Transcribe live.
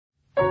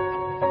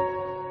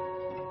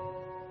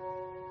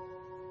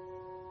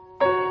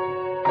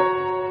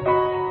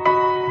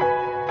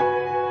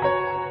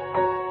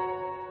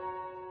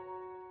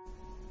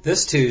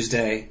This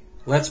Tuesday,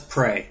 let's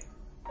pray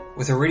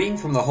with a reading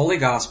from the Holy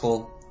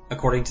Gospel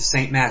according to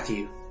St.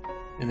 Matthew.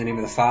 In the name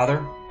of the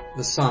Father,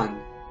 the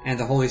Son, and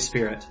the Holy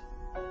Spirit.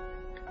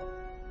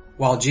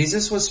 While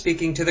Jesus was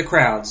speaking to the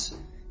crowds,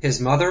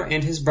 his mother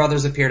and his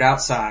brothers appeared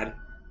outside,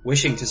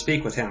 wishing to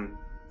speak with him.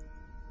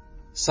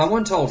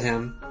 Someone told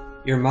him,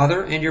 "Your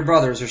mother and your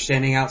brothers are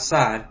standing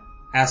outside,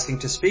 asking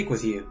to speak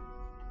with you."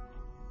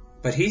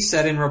 But he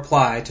said in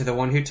reply to the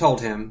one who told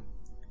him,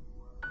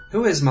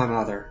 "Who is my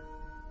mother?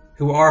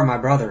 Who are my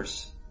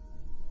brothers?"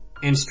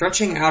 And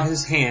stretching out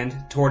his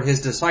hand toward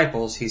his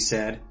disciples, he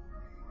said,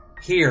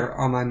 "Here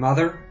are my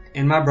mother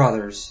and my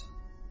brothers.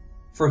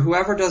 For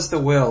whoever does the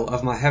will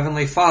of my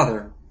heavenly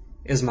Father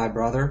is my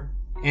brother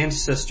and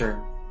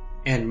sister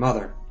and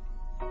mother."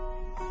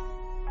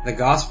 The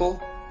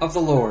Gospel of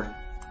the Lord.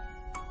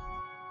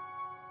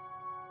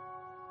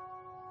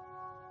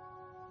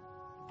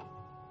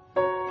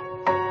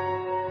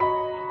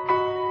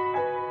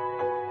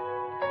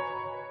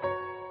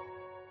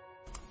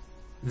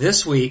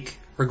 This week,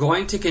 we're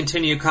going to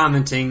continue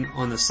commenting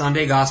on the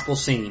Sunday Gospel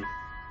scene.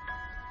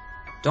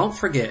 Don't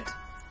forget,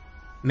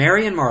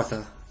 Mary and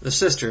Martha, the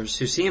sisters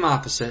who seem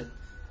opposite,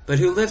 but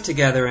who live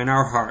together in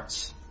our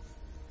hearts.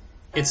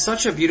 It's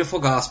such a beautiful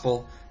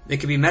gospel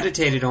that can be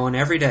meditated on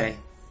every day,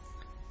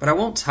 but I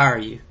won't tire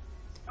you.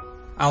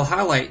 I'll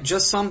highlight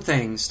just some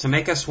things to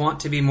make us want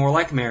to be more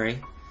like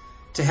Mary,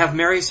 to have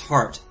Mary's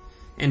heart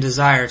and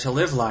desire to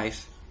live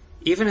life,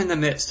 even in the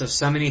midst of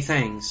so many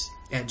things,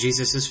 at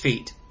Jesus'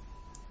 feet.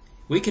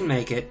 We can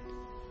make it.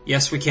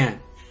 Yes, we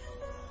can.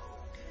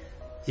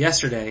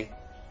 Yesterday,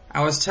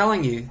 I was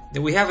telling you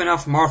that we have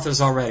enough Marthas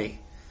already.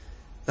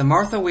 The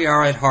Martha we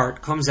are at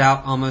heart comes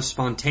out almost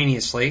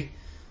spontaneously,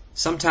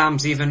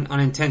 sometimes even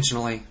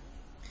unintentionally.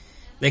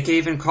 They can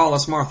even call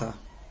us Martha.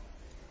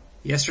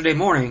 Yesterday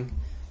morning,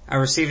 I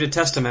received a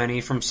testimony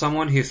from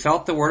someone who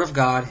felt the Word of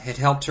God had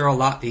helped her a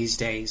lot these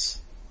days.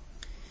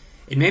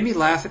 It made me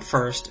laugh at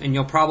first, and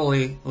you'll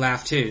probably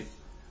laugh too,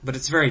 but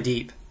it's very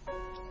deep.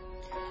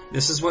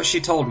 This is what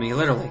she told me,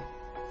 literally.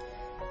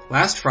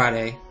 Last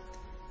Friday,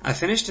 I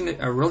finished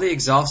a really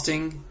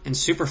exhausting and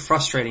super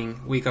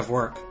frustrating week of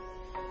work.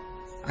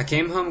 I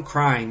came home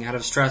crying out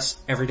of stress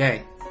every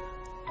day.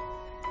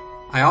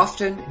 I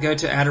often go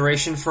to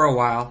adoration for a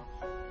while,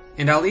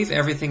 and I'll leave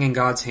everything in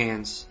God's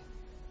hands,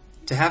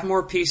 to have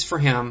more peace for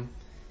Him,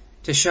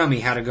 to show me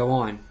how to go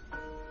on.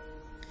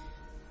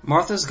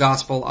 Martha's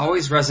gospel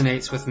always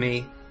resonates with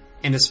me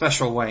in a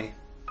special way.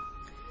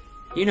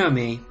 You know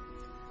me.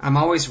 I'm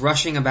always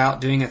rushing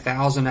about doing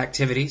 1,000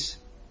 activities.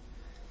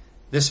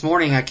 This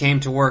morning I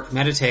came to work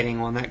meditating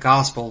on that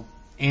gospel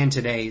and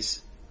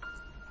today's.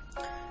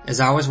 As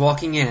I was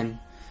walking in,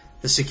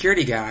 the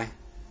security guy,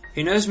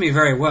 who knows me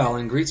very well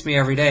and greets me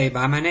every day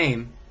by my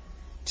name,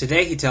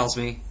 today he tells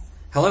me,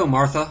 "Hello,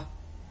 Martha."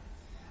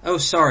 "Oh,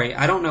 sorry,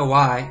 I don't know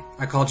why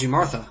I called you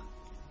Martha."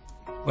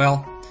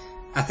 Well,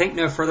 I think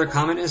no further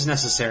comment is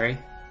necessary.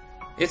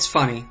 It's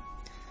funny,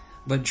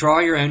 but draw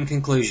your own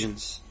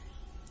conclusions.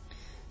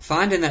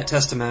 Find in that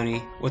testimony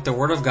what the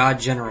Word of God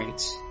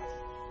generates.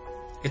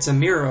 It's a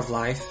mirror of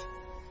life,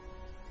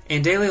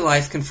 and daily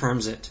life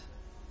confirms it.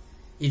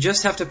 You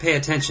just have to pay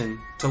attention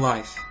to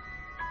life.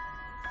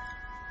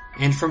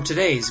 And from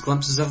today's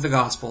glimpses of the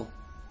gospel,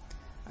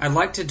 I'd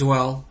like to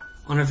dwell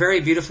on a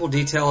very beautiful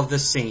detail of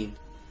this scene.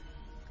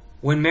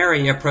 When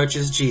Mary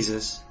approaches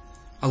Jesus,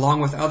 along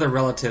with other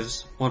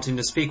relatives wanting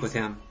to speak with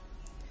him.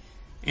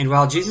 And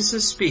while Jesus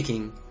is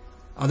speaking,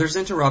 others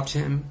interrupt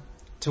him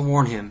to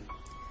warn him.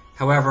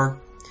 However,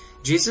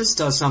 Jesus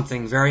does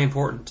something very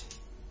important.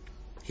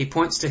 He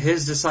points to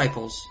his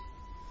disciples.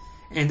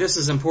 And this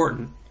is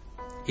important.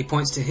 He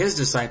points to his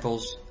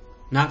disciples,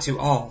 not to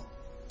all.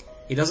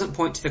 He doesn't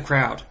point to the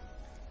crowd.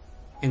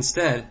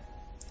 Instead,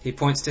 he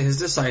points to his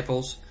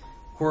disciples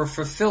who are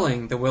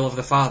fulfilling the will of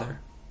the Father,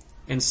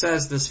 and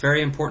says this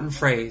very important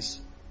phrase,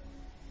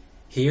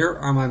 "Here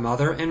are my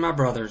mother and my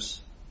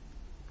brothers.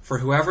 For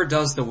whoever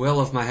does the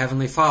will of my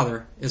heavenly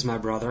Father is my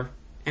brother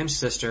and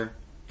sister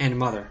and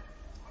mother."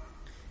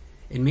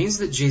 It means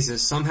that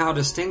Jesus somehow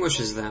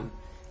distinguishes them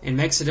and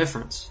makes a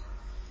difference.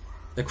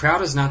 The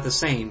crowd is not the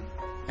same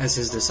as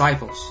his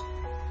disciples.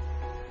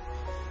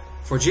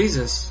 For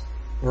Jesus,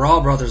 we're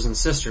all brothers and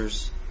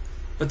sisters,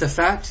 but the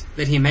fact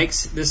that he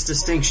makes this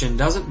distinction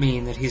doesn't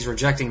mean that he's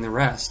rejecting the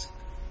rest.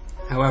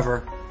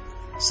 However,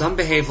 some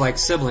behave like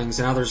siblings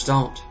and others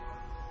don't.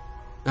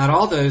 Not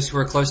all those who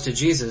are close to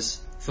Jesus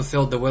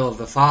fulfilled the will of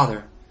the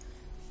Father,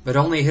 but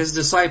only his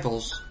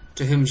disciples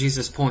to whom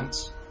Jesus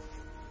points.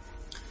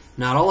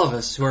 Not all of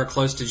us who are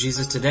close to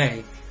Jesus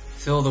today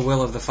fulfill the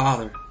will of the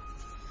Father.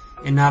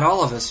 And not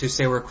all of us who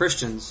say we're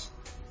Christians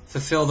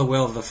fulfill the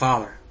will of the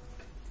Father.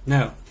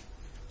 No.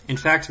 In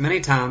fact, many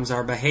times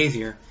our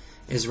behavior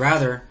is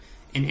rather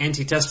an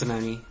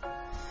anti-testimony.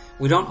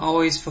 We don't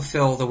always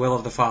fulfill the will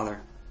of the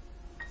Father.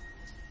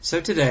 So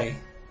today,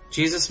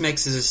 Jesus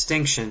makes a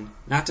distinction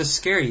not to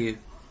scare you,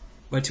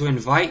 but to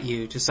invite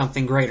you to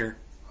something greater.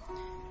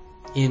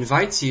 He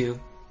invites you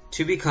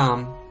to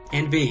become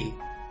and be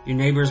your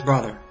neighbor's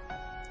brother.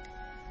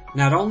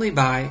 not only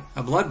by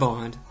a blood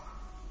bond,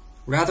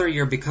 rather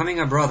your becoming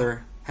a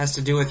brother has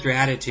to do with your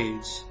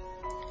attitudes,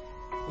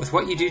 with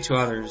what you do to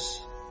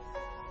others,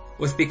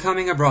 with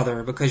becoming a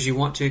brother because you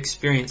want to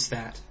experience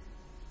that.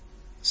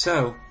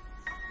 So,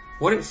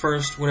 what at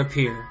first would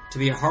appear to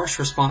be a harsh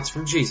response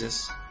from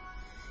Jesus,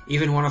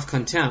 even one of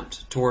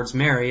contempt towards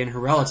Mary and her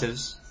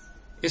relatives,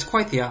 is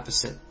quite the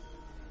opposite.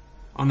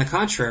 On the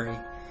contrary,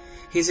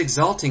 he's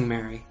exalting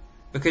Mary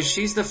because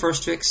she's the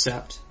first to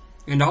accept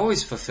and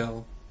always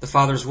fulfill the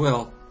Father's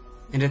will,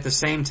 and at the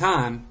same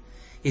time,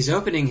 he's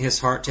opening his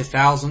heart to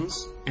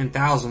thousands and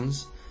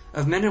thousands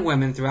of men and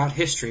women throughout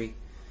history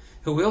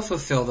who will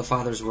fulfill the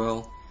Father's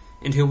will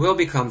and who will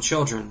become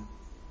children.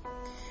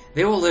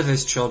 They will live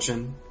as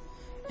children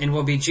and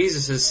will be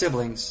Jesus'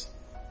 siblings.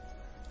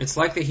 It's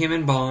like the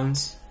human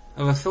bonds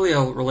of a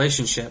filial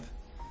relationship.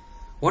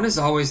 One is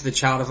always the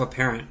child of a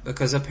parent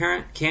because a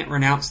parent can't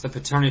renounce the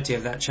paternity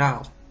of that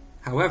child.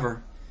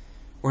 However,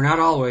 we're not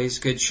always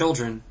good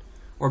children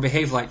or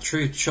behave like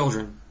true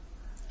children.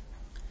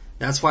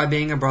 That's why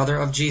being a brother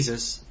of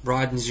Jesus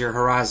broadens your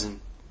horizon.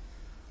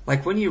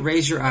 Like when you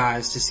raise your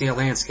eyes to see a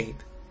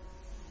landscape.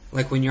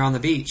 Like when you're on the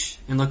beach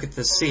and look at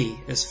the sea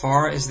as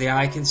far as the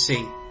eye can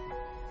see.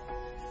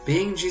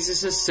 Being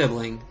Jesus'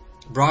 sibling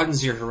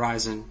broadens your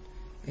horizon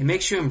and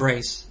makes you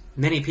embrace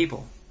many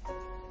people.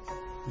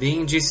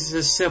 Being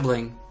Jesus'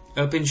 sibling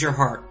opens your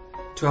heart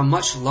to a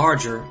much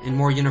larger and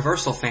more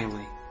universal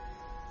family.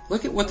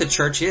 Look at what the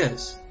church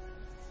is.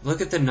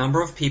 Look at the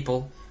number of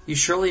people you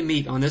surely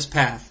meet on this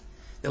path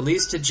that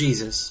leads to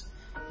Jesus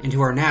and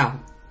who are now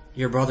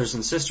your brothers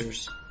and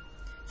sisters,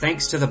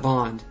 thanks to the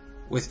bond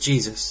with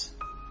Jesus.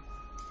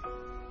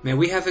 May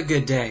we have a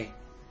good day,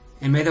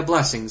 and may the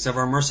blessings of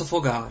our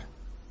merciful God,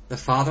 the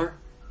Father,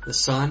 the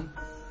Son,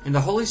 and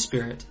the Holy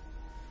Spirit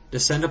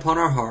descend upon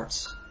our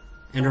hearts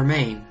and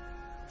remain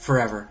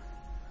forever.